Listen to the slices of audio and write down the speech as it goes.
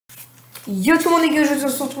Yo tout le monde les gars, aujourd'hui on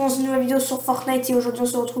se retrouve dans une nouvelle vidéo sur Fortnite et aujourd'hui on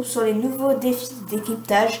se retrouve sur les nouveaux défis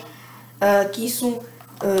d'équipage qui sont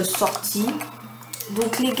sortis.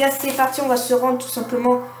 Donc les gars c'est parti, on va se rendre tout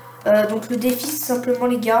simplement. Donc le défi c'est simplement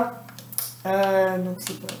les gars. Donc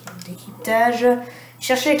c'est quoi d'équipage.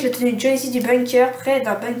 Chercher avec le tenue Jonesy du bunker près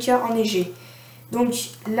d'un bunker enneigé. Donc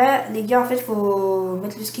là les gars en fait faut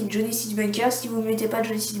mettre le skin Jonesy du bunker. Si vous ne mettez pas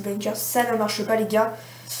Jonesy du bunker ça ne marche pas les gars.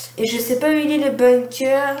 Et je sais pas où il est le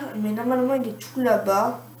bunker, mais normalement il est tout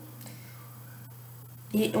là-bas.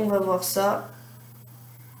 Et on va voir ça.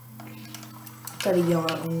 Attends les gars,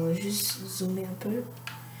 on va juste zoomer un peu.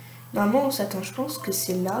 Normalement, attends, je pense que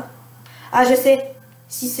c'est là. Ah je sais,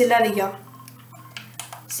 si c'est là les gars.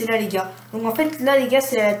 C'est là les gars. Donc en fait là les gars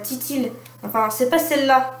c'est la petite île. Enfin c'est pas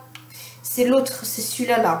celle-là. C'est l'autre, c'est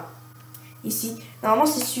celui-là là. Ici. Normalement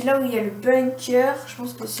c'est celui-là où il y a le bunker. Je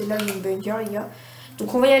pense que c'est là où il y a le bunker les gars.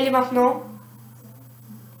 Donc on va y aller maintenant.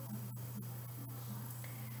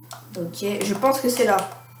 Ok, je pense que c'est là.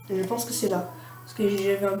 Je pense que c'est là. Parce que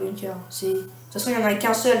j'ai vu un bunker. De toute façon, il n'y en a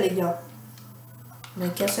qu'un seul, les gars. Il n'y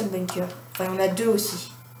en a qu'un seul bunker. Enfin, il y en a deux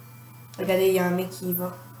aussi. Regardez, il y a un mec qui y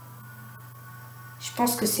va. Je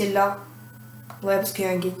pense que c'est là. Ouais, parce qu'il y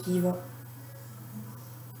a un gars qui y va.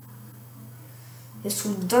 Est-ce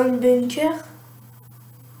qu'on donne bunker?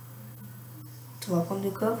 On va prendre le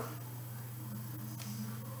coffre.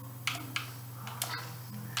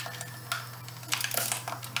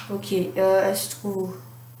 Ok, elle se trouve.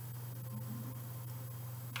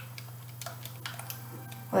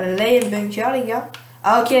 Voilà, là il y a le bunker, les gars.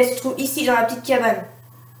 Ah, ok, elle se trouve ici, dans la petite cabane.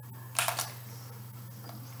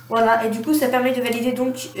 Voilà, et du coup, ça permet de valider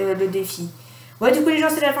donc le défi. Ouais, du coup, les gens,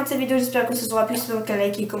 c'est la fin de cette vidéo. J'espère que ça vous aura plu. Donc, à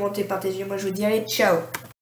liker, commenter, partager. Moi, je vous dis, allez, ciao!